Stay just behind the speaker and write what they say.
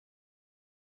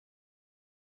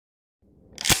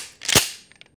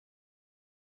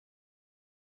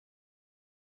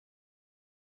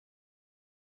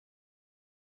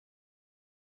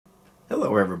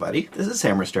Hello everybody, this is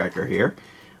Hammer Striker here.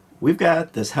 We've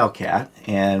got this Hellcat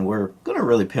and we're going to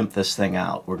really pimp this thing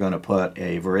out. We're going to put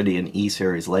a Viridian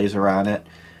E-Series Laser on it,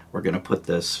 we're going to put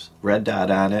this Red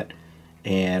Dot on it,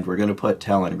 and we're going to put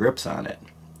Talon Grips on it.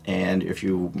 And if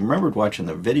you remembered watching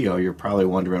the video, you're probably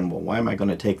wondering, well, why am I going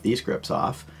to take these grips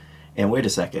off? And wait a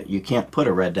second, you can't put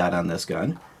a Red Dot on this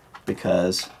gun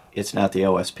because it's not the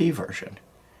OSP version.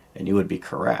 And you would be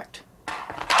correct.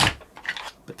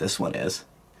 But this one is.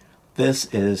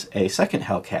 This is a second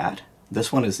Hellcat.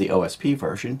 This one is the OSP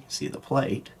version. You see the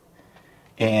plate.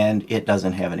 And it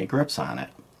doesn't have any grips on it.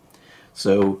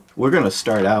 So we're going to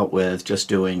start out with just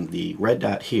doing the Red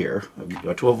Dot here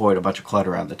to avoid a bunch of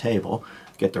clutter on the table.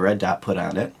 Get the Red Dot put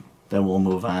on it. Then we'll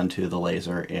move on to the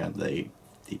laser and the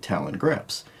Talon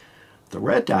Grips. The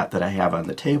Red Dot that I have on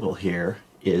the table here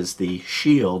is the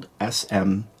Shield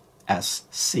SMSC.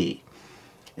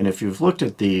 And if you've looked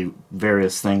at the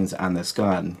various things on this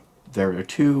gun, there are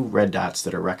two Red Dots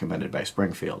that are recommended by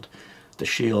Springfield. The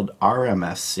Shield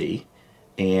RMSC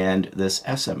and this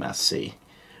SMSC.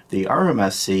 The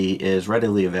RMSC is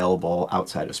readily available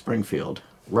outside of Springfield.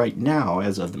 Right now,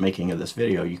 as of the making of this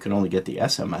video, you can only get the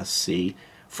SMSC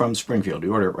from Springfield.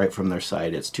 You order it right from their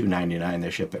site. It's $2.99. They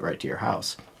ship it right to your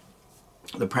house.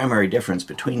 The primary difference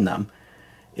between them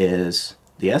is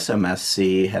the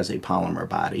SMSC has a polymer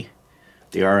body.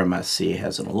 The RMSC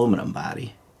has an aluminum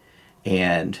body.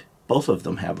 And both of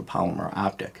them have a polymer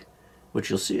optic, which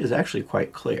you'll see is actually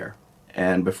quite clear.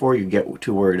 And before you get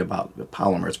too worried about the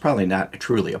polymer, it's probably not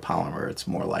truly a polymer. It's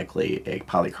more likely a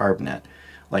polycarbonate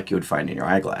like you would find in your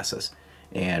eyeglasses.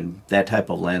 And that type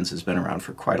of lens has been around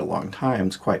for quite a long time.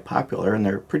 It's quite popular and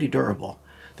they're pretty durable.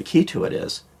 The key to it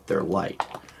is they're light.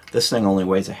 This thing only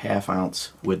weighs a ½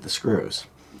 ounce with the screws.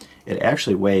 It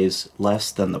actually weighs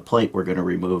less than the plate we're going to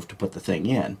remove to put the thing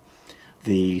in.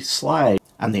 The slide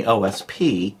on the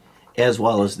OSP, as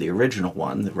well as the original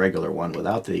one, the regular one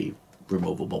without the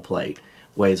removable plate,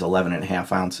 weighs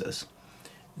 11½ ounces.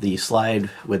 The slide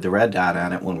with the Red Dot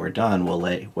on it when we're done will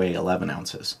weigh 11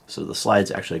 ounces. So the slide's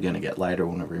actually going to get lighter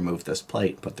when we remove this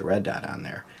plate and put the Red Dot on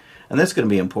there. And that's going to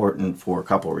be important for a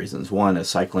couple of reasons. One is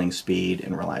cycling speed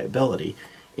and reliability.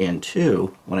 And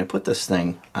two, when I put this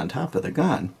thing on top of the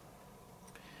gun,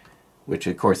 which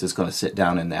of course is going to sit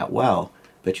down in that well,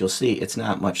 but you'll see it's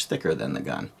not much thicker than the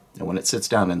gun. And when it sits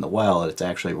down in the well, it's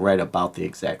actually right about the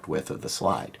exact width of the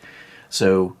slide.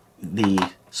 So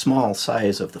the small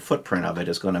size of the footprint of it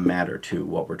is going to matter to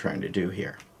what we're trying to do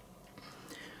here.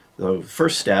 The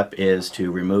first step is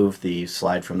to remove the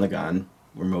slide from the gun,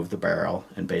 remove the barrel,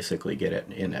 and basically get it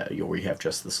in where you have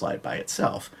just the slide by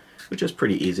itself, which is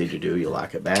pretty easy to do. You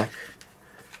lock it back,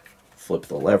 flip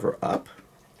the lever up,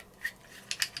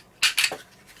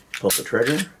 pull the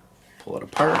trigger, pull it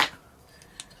apart,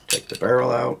 take the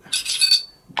barrel out,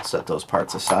 set those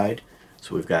parts aside.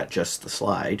 So we've got just the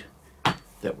slide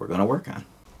that we're going to work on.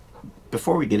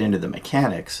 Before we get into the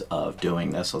mechanics of doing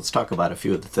this, let's talk about a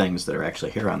few of the things that are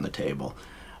actually here on the table.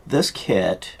 This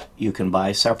kit you can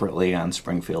buy separately on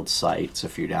Springfield's site. It's a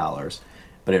few dollars,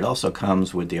 but it also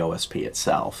comes with the OSP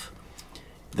itself.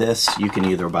 This you can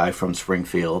either buy from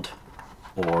Springfield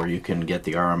or you can get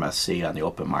the RMSC on the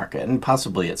open market, and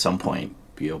possibly at some point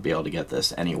you'll be able to get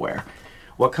this anywhere.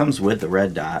 What comes with the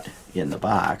Red Dot in the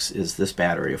box is this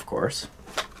battery, of course,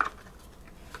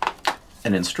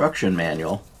 an instruction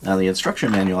manual. Now the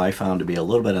instruction manual I found to be a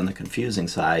little bit on the confusing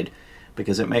side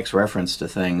because it makes reference to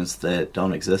things that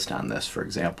don't exist on this. For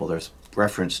example, there's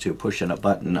reference to pushing a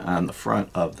button on the front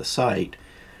of the sight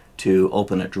to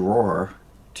open a drawer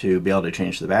to be able to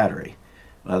change the battery.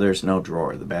 Well, there's no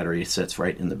drawer. The battery sits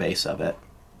right in the base of it,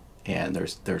 and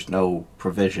there's no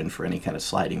provision for any kind of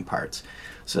sliding parts.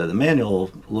 So the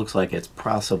manual looks like it's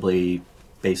possibly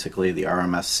basically the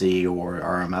RMSC or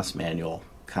RMS manual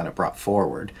kind of brought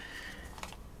forward.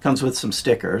 Comes with some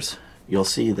stickers. You'll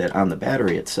see that on the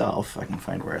battery itself, I can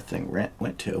find where a thing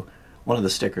went to, one of the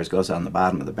stickers goes on the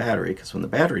bottom of the battery, because when the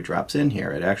battery drops in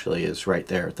here, it actually is right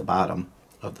there at the bottom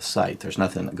of the sight. There's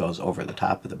nothing that goes over the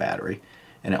top of the battery,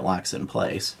 and it locks in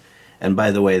place. And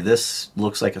by the way, this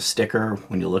looks like a sticker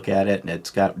when you look at it, and it's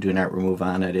got do not remove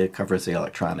on it. It covers the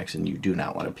electronics, and you do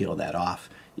not want to peel that off,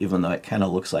 even though it kind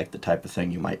of looks like the type of thing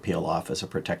you might peel off as a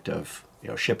protective,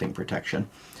 shipping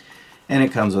protection. And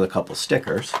it comes with a couple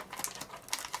stickers.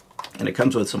 And it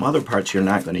comes with some other parts you're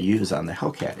not going to use on the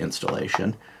Hellcat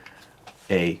installation.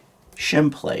 A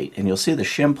shim plate, and you'll see the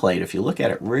shim plate, if you look at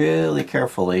it really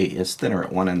carefully, is thinner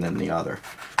at one end than the other.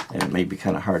 And it may be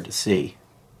kind of hard to see.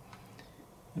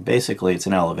 Basically, it's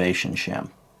an elevation shim,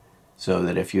 so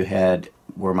that if you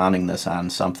were mounting this on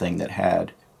something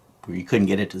that where you couldn't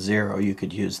get it to 0, you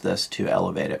could use this to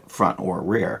elevate it front or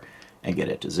rear. and get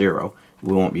it to 0.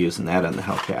 We won't be using that on the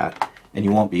Hellcat, and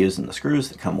you won't be using the screws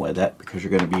that come with it because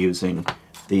you're going to be using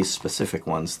these specific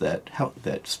ones that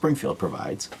Springfield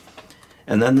provides.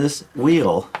 And then this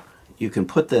wheel, you can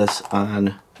put this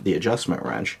on the adjustment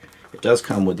wrench. It does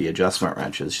come with the adjustment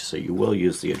wrenches, so you will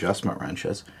use the adjustment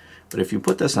wrenches. But if you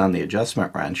put this on the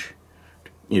adjustment wrench,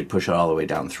 you push it all the way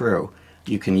down through,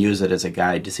 you can use it as a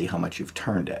guide to see how much you've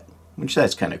turned it, which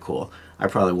that's kind of cool. I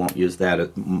probably won't use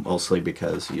that mostly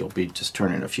because you'll be just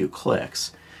turning a few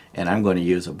clicks, and I'm going to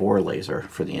use a bore laser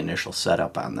for the initial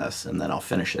setup on this, and then I'll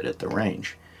finish it at the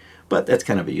range. But that's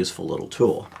kind of a useful little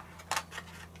tool.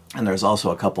 And there's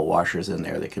also a couple washers in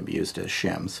there that can be used as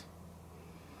shims.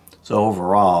 So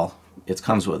overall, it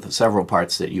comes with several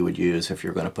parts that you would use if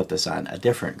you're going to put this on a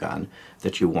different gun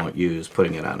that you won't use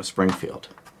putting it on a Springfield.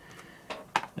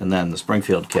 And then the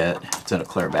Springfield kit, it's in a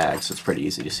clear bag, so it's pretty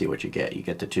easy to see what you get. You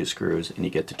get the 2 screws and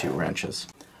you get the 2 wrenches.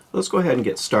 Let's go ahead and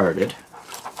get started.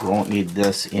 We won't need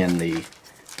this in the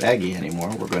baggie anymore.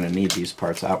 We're going to need these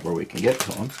parts out where we can get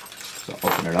to them. So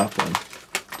I'll open it up and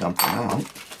dump them out.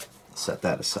 Set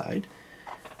that aside.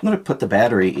 I'm going to put the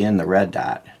battery in the Red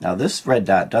Dot. Now this Red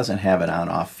Dot doesn't have an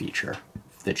on-off feature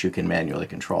that you can manually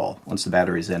control. Once the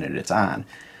battery's in it, it's on.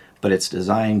 But it's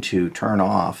designed to turn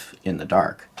off in the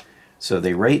dark. So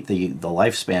they rate the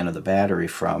lifespan of the battery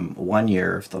from 1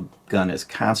 year if the gun is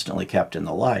constantly kept in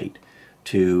the light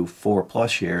to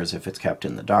 4+ years if it's kept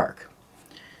in the dark.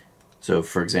 So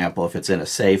for example, if it's in a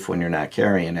safe when you're not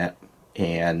carrying it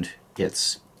and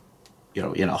it's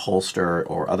in a holster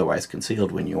or otherwise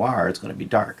concealed when you are, it's going to be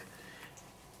dark.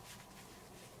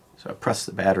 So I press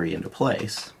the battery into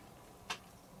place.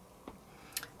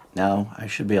 Now I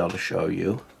should be able to show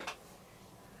you,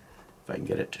 if I can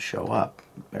get it to show up.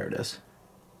 There it is.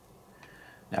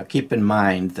 Now keep in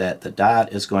mind that the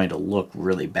dot is going to look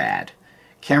really bad.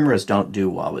 Cameras don't do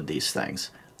well with these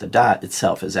things. The dot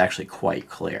itself is actually quite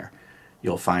clear.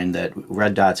 You'll find that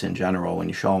red dots in general, when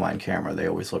you show them on camera, they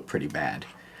always look pretty bad.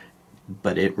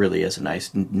 But it really is a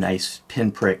nice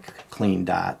pinprick clean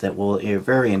dot that will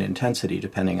vary in intensity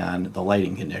depending on the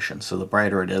lighting conditions. So the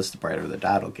brighter it is, the brighter the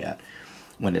dot will get.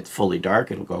 When it's fully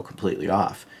dark, it'll go completely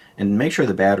off. And make sure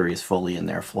the battery is fully in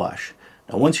there flush.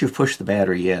 Now once you've pushed the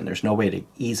battery in, there's no way to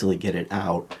easily get it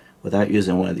out without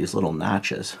using one of these little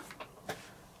notches.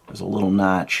 There's a little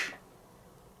notch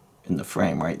in the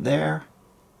frame right there,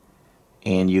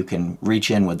 and you can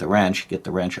reach in with the wrench, get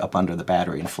the wrench up under the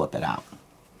battery and flip it out.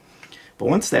 But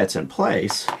once that's in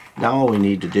place, now all we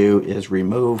need to do is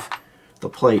remove the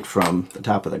plate from the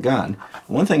top of the gun.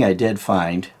 One thing I did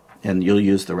find, and you'll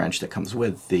use the wrench that comes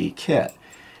with the kit,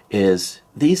 is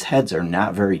these heads are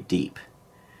not very deep.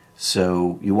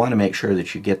 So you want to make sure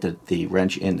that you get the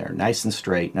wrench in there nice and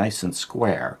straight, nice and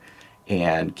square,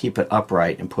 and keep it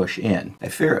upright and push in. I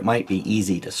fear it might be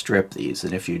easy to strip these,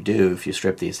 and if you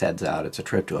strip these heads out, it's a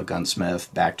trip to a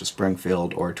gunsmith, back to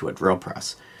Springfield, or to a drill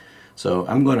press. So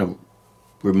I'm going to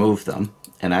remove them,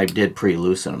 and I did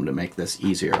pre-loosen them to make this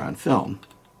easier on film,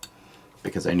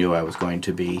 because I knew I was going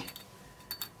to be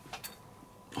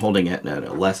holding it in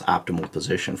a less optimal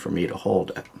position for me to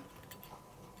hold it.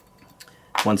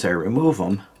 Once I remove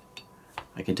them,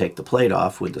 I can take the plate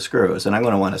off with the screws, and I'm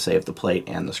going to want to save the plate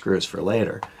and the screws for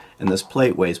later. And this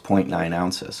plate weighs 0.9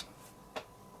 ounces.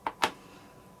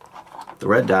 The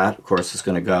red dot, of course, is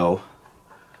going to go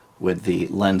with the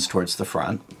lens towards the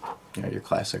front. Your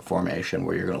classic formation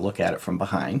where you're going to look at it from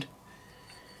behind.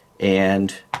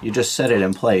 And you just set it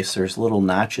in place. There's little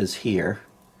notches here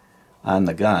on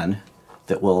the gun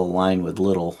that will align with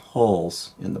little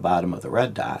holes in the bottom of the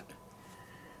red dot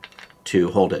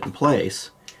to hold it in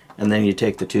place. And then you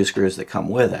take the 2 screws that come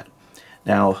with it.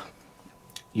 Now,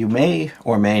 you may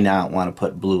or may not want to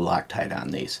put blue Loctite on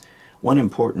these. One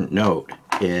important note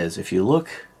is if you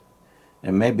look,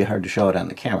 it may be hard to show it on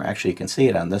the camera, actually you can see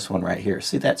it on this one right here.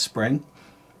 See that spring?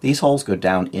 These holes go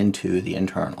down into the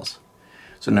internals.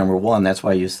 So number one, that's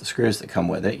why I use the screws that come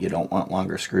with it. You don't want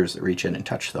longer screws that reach in and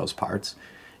touch those parts.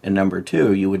 And number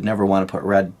two, you would never want to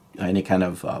put any kind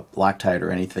of Loctite or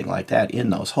anything like that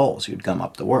in those holes. You'd gum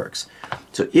up the works.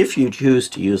 So if you choose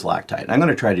to use Loctite, I'm going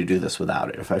to try to do this without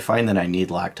it. If I find that I need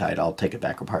Loctite, I'll take it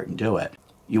back apart and do it.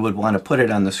 You would want to put it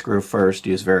on the screw first,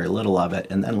 use very little of it,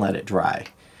 and then let it dry,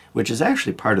 which is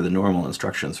actually part of the normal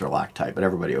instructions for Loctite, but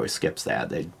everybody always skips that.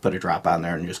 They put a drop on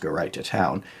there and just go right to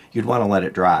town. You'd want to let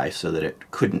it dry so that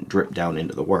it couldn't drip down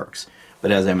into the works.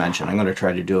 But as I mentioned, I'm going to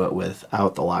try to do it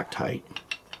without the Loctite.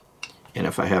 And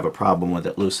if I have a problem with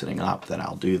it loosening up, then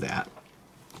I'll do that.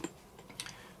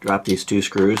 Drop these 2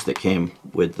 screws that came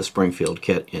with the Springfield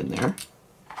kit in there.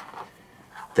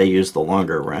 They use the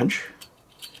longer wrench.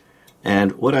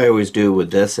 And what I always do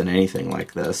with this and anything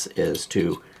like this is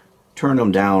to turn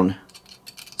them down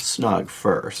snug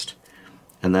first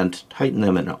and then tighten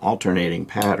them in an alternating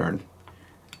pattern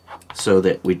so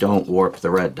that we don't warp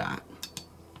the red dot.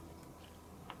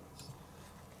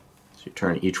 So you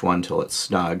turn each one till it's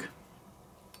snug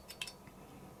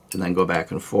and then go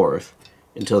back and forth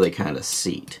until they kind of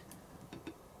seat.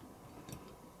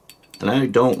 And I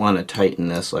don't want to tighten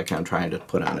this like I'm trying to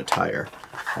put on a tire.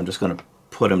 I'm just going to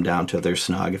put them down till they're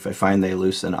snug. If I find they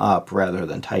loosen up rather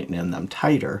than tightening them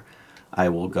tighter, I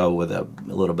will go with a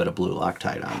little bit of blue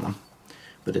Loctite on them.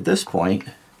 But at this point,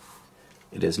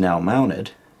 it is now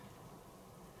mounted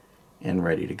and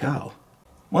ready to go.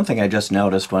 One thing I just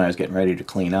noticed when I was getting ready to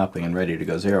clean up and ready to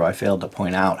go zero, I failed to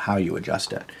point out how you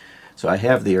adjust it. So I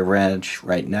have the wrench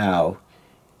right now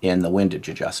in the windage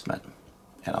adjustment,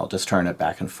 and I'll just turn it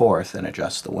back and forth and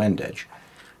adjust the windage.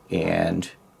 And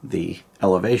the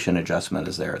elevation adjustment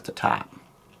is there at the top.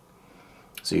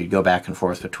 So you go back and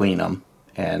forth between them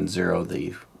and zero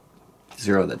the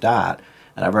dot,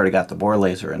 and I've already got the bore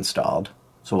laser installed.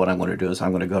 So what I'm going to do is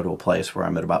I'm going to go to a place where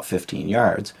I'm at about 15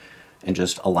 yards and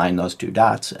just align those two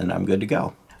dots, and I'm good to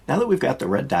go. Now that we've got the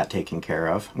red dot taken care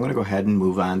of, I'm going to go ahead and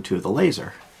move on to the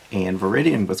laser. And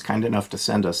Viridian was kind enough to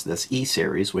send us this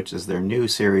E-Series, which is their new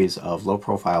series of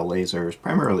low-profile lasers,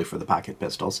 primarily for the pocket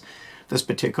pistols. This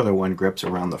particular one grips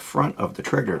around the front of the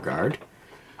trigger guard.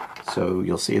 So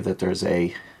you'll see that there's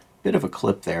a bit of a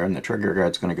clip there, and the trigger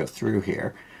guard's going to go through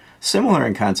here. Similar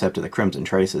in concept to the Crimson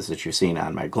Traces that you've seen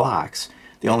on my Glocks.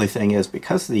 The only thing is,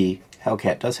 because the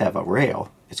Hellcat does have a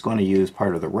rail, it's going to use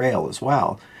part of the rail as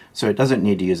well, so it doesn't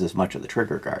need to use as much of the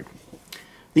trigger guard.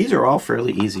 These are all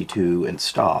fairly easy to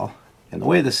install, and the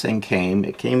way this thing came,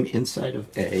 it came inside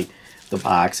of the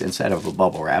box, inside of a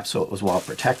bubble wrap, so it was well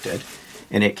protected,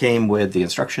 and it came with the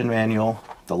instruction manual,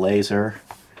 the laser,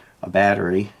 a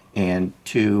battery, and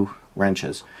two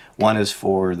wrenches. One is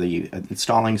for the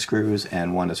installing screws,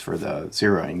 and one is for the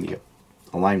zeroing, the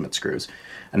alignment screws.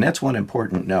 And that's one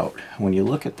important note. When you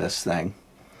look at this thing,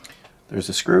 there's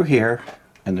a screw here,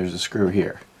 and there's a screw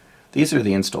here. These are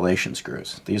the installation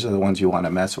screws. These are the ones you want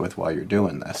to mess with while you're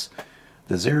doing this.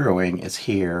 The zeroing is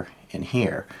here and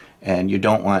here, and you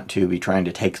don't want to be trying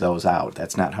to take those out.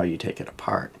 That's not how you take it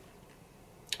apart.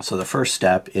 So the first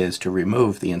step is to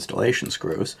remove the installation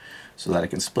screws so that I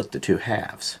can split the two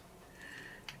halves.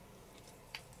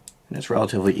 And it's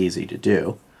relatively easy to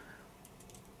do.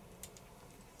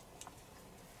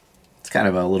 It's kind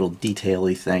of a little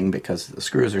detail-y thing because the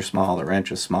screws are small, the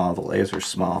wrench is small, the laser's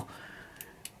small.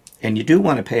 And you do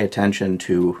want to pay attention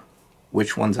to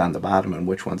which one's on the bottom and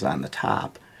which one's on the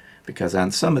top, because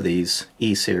on some of these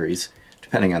E-Series,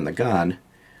 depending on the gun,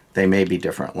 they may be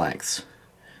different lengths.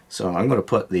 So I'm going to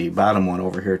put the bottom one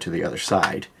over here to the other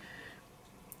side,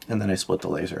 and then I split the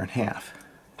laser in half.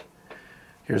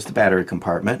 Here's the battery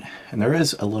compartment, and there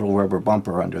is a little rubber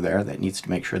bumper under there that needs to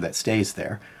make sure that stays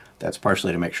there. That's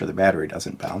partially to make sure the battery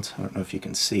doesn't bounce. I don't know if you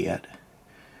can see it.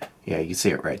 Yeah, you can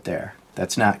see it right there.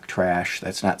 That's not trash.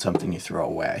 That's not something you throw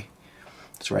away.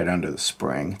 It's right under the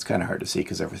spring. It's kind of hard to see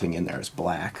because everything in there is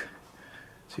black.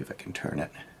 See if I can turn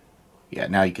it. Yeah,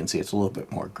 now you can see it's a little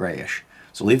bit more grayish.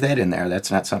 So leave that in there. That's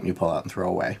not something you pull out and throw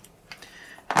away.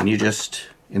 And you just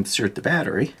insert the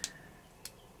battery.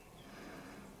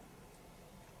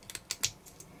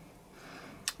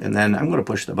 And then I'm going to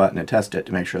push the button and test it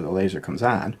to make sure the laser comes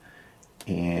on.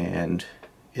 And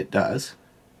it does.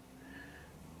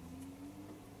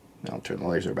 Now I'll turn the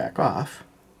laser back off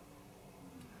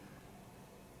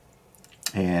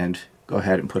and go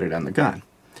ahead and put it on the gun.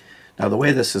 Now the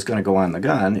way this is going to go on the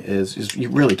gun is you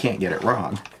really can't get it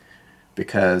wrong,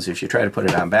 because if you try to put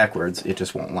it on backwards, it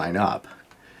just won't line up.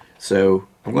 So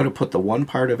I'm going to put the one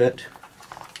part of it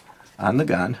on the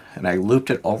gun, and I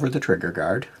looped it over the trigger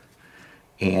guard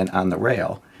and on the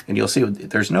rail. And you'll see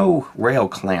there's no rail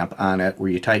clamp on it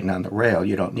where you tighten on the rail.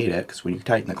 You don't need it, because when you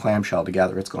tighten the clamshell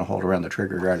together, it's going to hold around the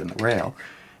trigger guard and the rail.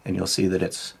 And you'll see that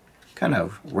it's kind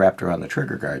of wrapped around the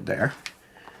trigger guard there.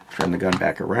 Turn the gun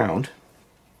back around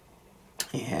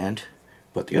and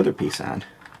put the other piece on.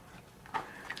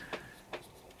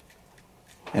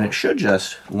 And it should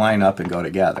just line up and go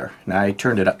together. Now I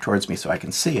turned it up towards me so I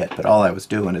can see it, but all I was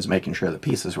doing is making sure the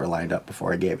pieces were lined up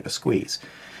before I gave it a squeeze.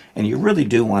 And you really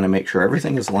do want to make sure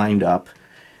everything is lined up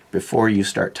before you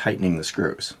start tightening the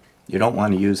screws. You don't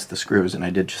want to use the screws, and I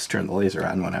did just turn the laser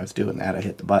on when I was doing that. I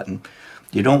hit the button.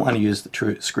 You don't want to use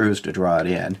the screws to draw it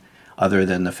in, other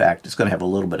than the fact it's going to have a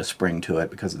little bit of spring to it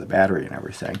because of the battery and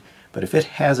everything. But if it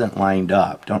hasn't lined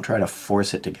up, don't try to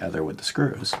force it together with the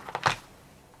screws.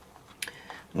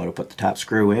 I'm going to put the top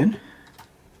screw in.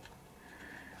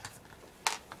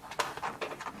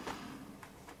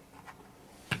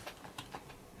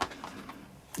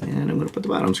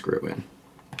 thumb screw in.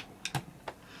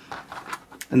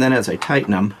 And then as I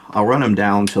tighten them, I'll run them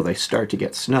down until they start to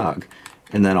get snug,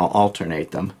 and then I'll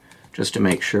alternate them just to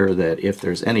make sure that if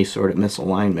there's any sort of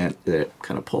misalignment, that it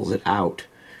kind of pulls it out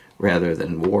rather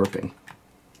than warping.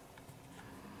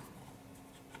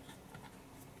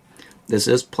 This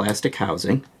is plastic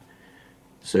housing,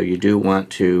 so you do want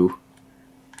to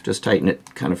just tighten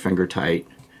it kind of finger tight.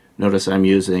 Notice I'm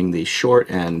using the short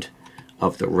end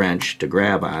of the wrench to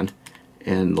grab on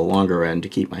and the longer end to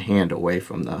keep my hand away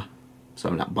from the, so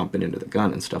I'm not bumping into the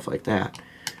gun and stuff like that.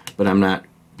 But I'm not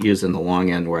using the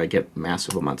long end where I get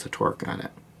massive amounts of torque on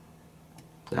it.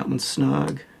 That one's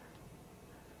snug,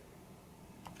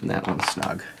 and that one's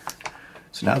snug.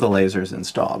 So now the laser is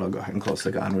installed. I'll go ahead and close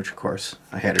the gun, which of course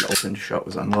I had it open to show it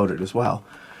was unloaded as well.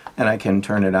 And I can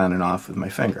turn it on and off with my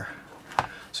finger.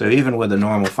 So even with a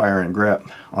normal fire and grip,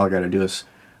 all I got to do is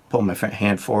pull my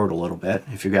hand forward a little bit.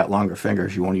 If you've got longer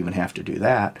fingers, you won't even have to do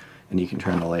that, and you can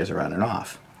turn the laser on and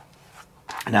off.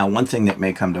 Now, one thing that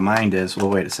may come to mind is, well,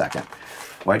 wait a second.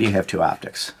 Why do you have two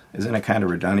optics? Isn't it kind of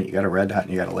redundant? You got a red dot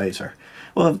and you got a laser.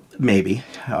 Well, maybe.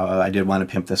 I did want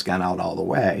to pimp this gun out all the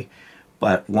way.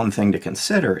 But one thing to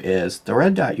consider is the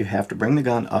red dot, you have to bring the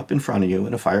gun up in front of you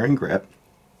in a firing grip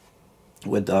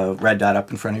with the red dot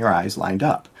up in front of your eyes lined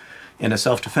up. In a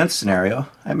self-defense scenario,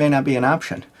 that may not be an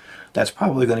option. That's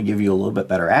probably going to give you a little bit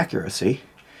better accuracy,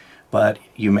 but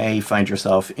you may find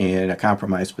yourself in a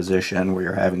compromised position where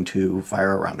you're having to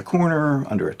fire around a corner,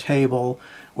 under a table,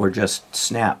 or just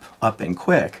snap up and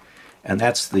quick, and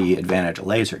that's the advantage a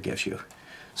laser gives you.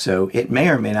 So it may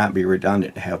or may not be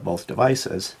redundant to have both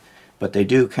devices, but they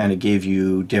do kind of give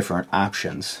you different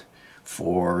options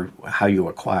for how you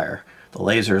acquire. The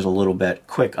laser is a little bit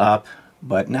quick up,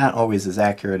 but not always as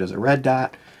accurate as a red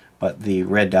dot, but the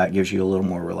red dot gives you a little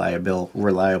more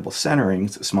reliable centering.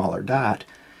 It's a smaller dot,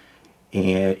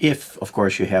 and if, of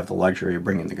course, you have the luxury of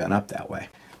bringing the gun up that way.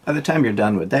 By the time you're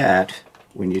done with that,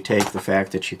 when you take the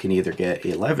fact that you can either get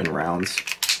 11 rounds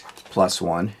plus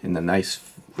one in the nice,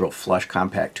 real flush,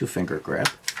 compact two-finger grip,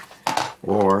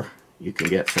 or you can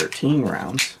get 13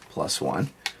 rounds plus one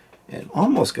and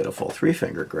almost get a full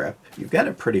three-finger grip. You've got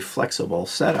a pretty flexible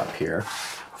setup here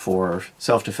for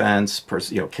self-defense,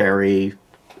 carry,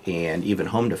 and even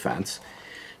home defense.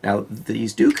 Now,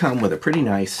 these do come with a pretty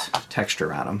nice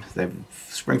texture on them.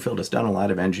 Springfield has done a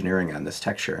lot of engineering on this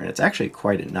texture, and it's actually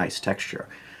quite a nice texture.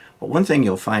 But one thing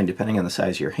you'll find, depending on the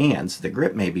size of your hands, the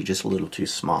grip may be just a little too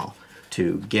small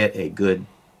to get a good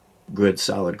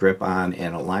solid grip on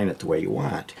and align it the way you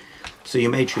want. So you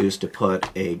may choose to put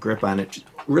a grip on it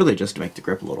really just to make the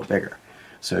grip a little bigger.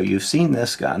 So you've seen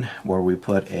this gun where we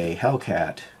put a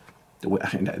Hellcat,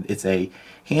 it's a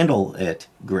handle it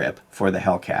grip for the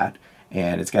Hellcat,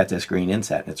 and it's got this green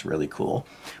inset and it's really cool.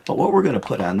 But what we're going to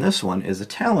put on this one is a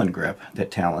Talon grip that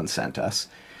Talon sent us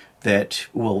that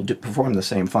will perform the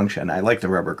same function. I like the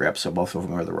rubber grip, so both of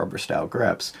them are the rubber style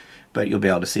grips, but you'll be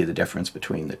able to see the difference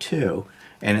between the two.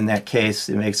 And in that case,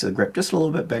 it makes the grip just a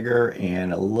little bit bigger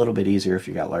and a little bit easier if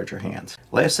you got larger hands.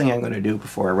 Last thing I'm going to do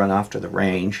before I run off to the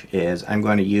range is I'm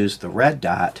going to use the red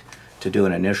dot to do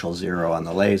an initial 0 on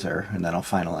the laser, and then I'll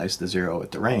finalize the 0 at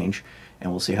the range,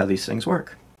 and we'll see how these things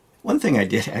work. One thing I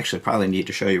did actually probably need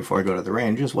to show you before I go to the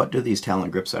range is what do these Talon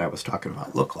grips that I was talking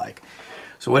about look like.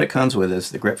 So what it comes with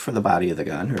is the grip for the body of the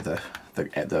gun, or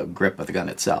the grip of the gun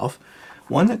itself,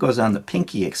 one that goes on the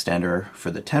pinky extender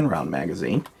for the 10-round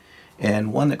magazine,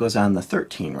 and one that goes on the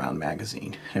 13-round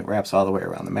magazine. It wraps all the way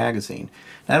around the magazine.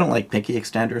 Now, I don't like pinky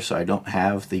extenders, so I don't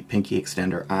have the pinky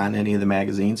extender on any of the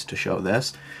magazines to show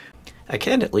this. I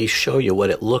can at least show you what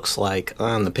it looks like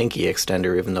on the pinky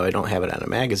extender, even though I don't have it on a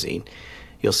magazine.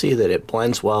 You'll see that it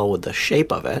blends well with the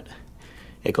shape of it.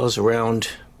 It goes around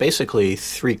basically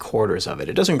 3/4 of it.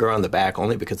 It doesn't go on the back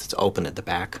only because it's open at the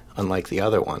back, unlike the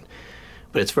other one.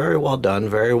 But it's very well done,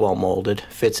 very well molded,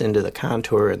 fits into the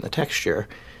contour and the texture,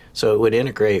 so it would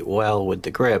integrate well with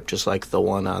the grip, just like the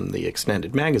one on the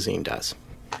extended magazine does.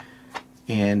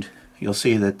 And you'll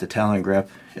see that the Talon grip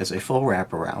is a full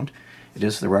wraparound. It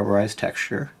is the rubberized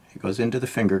texture. It goes into the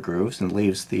finger grooves and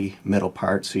leaves the middle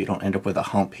part so you don't end up with a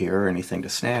hump here or anything to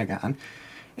snag on.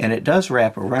 And it does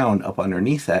wrap around up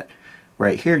underneath it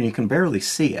right here, and you can barely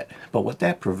see it. But what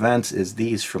that prevents is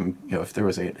these from,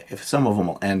 if some of them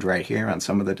will end right here on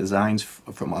some of the designs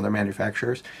from other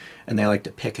manufacturers, and they like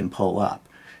to pick and pull up.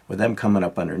 With them coming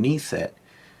up underneath it,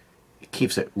 it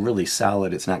keeps it really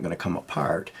solid. It's not going to come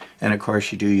apart. And of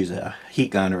course, you do use a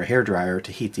heat gun or a hairdryer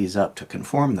to heat these up to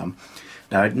conform them.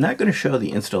 Now, I'm not going to show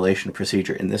the installation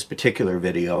procedure in this particular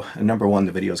video. Number one,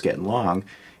 the video is getting long,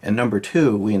 and number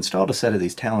two, we installed a set of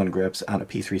these Talon grips on a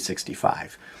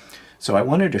P365. So I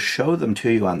wanted to show them to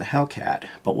you on the Hellcat,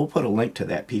 but we'll put a link to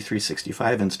that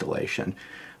P365 installation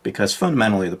because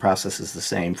fundamentally the process is the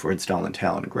same for installing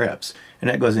Talon grips, and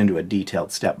it goes into a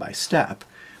detailed step-by-step.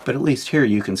 But at least here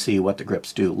you can see what the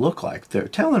grips do look like.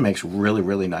 Talon makes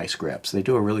really nice grips. They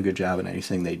do a really good job in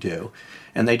anything they do.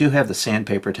 And they do have the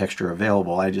sandpaper texture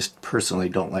available. I just personally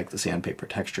don't like the sandpaper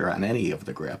texture on any of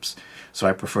the grips, so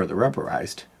I prefer the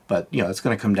rubberized. But you know, it's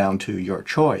going to come down to your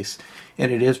choice. And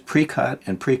it is pre-cut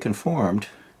and pre-conformed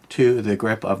to the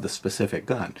grip of the specific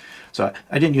gun. So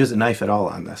I didn't use a knife at all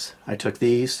on this. I took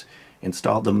these,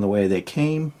 installed them the way they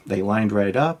came, they lined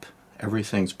right up,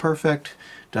 everything's perfect,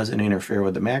 doesn't interfere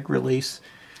with the mag release,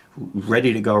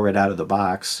 ready to go right out of the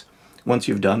box. Once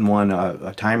you've done one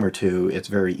a time or two, it's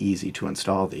very easy to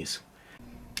install these.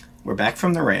 We're back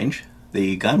from the range.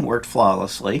 The gun worked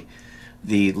flawlessly.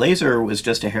 The laser was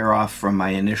just a hair off from my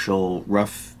initial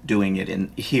rough doing it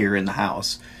here in the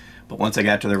house. But once I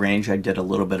got to the range, I did a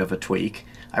little bit of a tweak.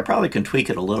 I probably can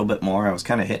tweak it a little bit more. I was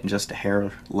kind of hitting just a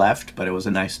hair left, but it was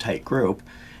a nice tight group.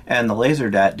 And the laser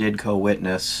dot did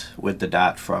co-witness with the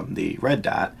dot from the red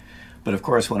dot. But of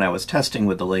course, when I was testing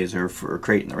with the laser for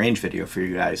creating the range video for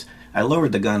you guys, I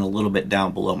lowered the gun a little bit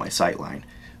down below my sight line.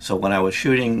 So when I was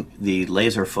shooting the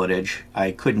laser footage,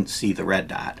 I couldn't see the red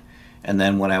dot. And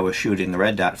then when I was shooting the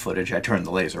red dot footage, I turned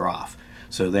the laser off.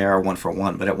 So they are 1 for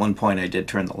 1, but at one point I did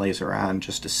turn the laser on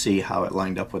just to see how it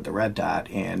lined up with the red dot,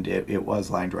 and it was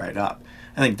lined right up.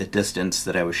 I think the distance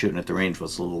that I was shooting at the range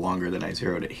was a little longer than I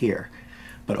zeroed it here.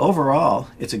 But overall,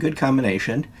 it's a good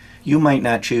combination. You might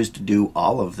not choose to do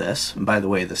all of this. And by the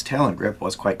way, this Talon grip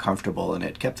was quite comfortable and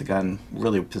it kept the gun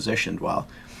really positioned well.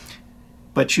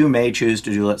 But you may choose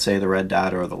to do, let's say, the red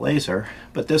dot or the laser,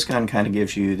 but this gun kind of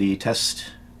gives you the test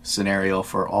scenario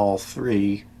for all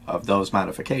three of those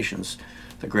modifications: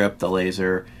 the grip, the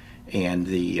laser, and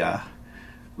the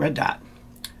red dot.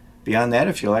 Beyond that,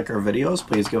 if you like our videos,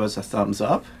 please give us a thumbs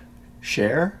up,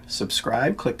 share,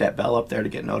 subscribe, click that bell up there to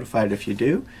get notified if you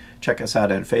do. Check us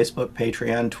out on Facebook,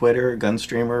 Patreon, Twitter,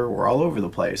 Gunstreamer. We're all over the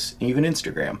place, even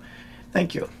Instagram.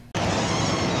 Thank you.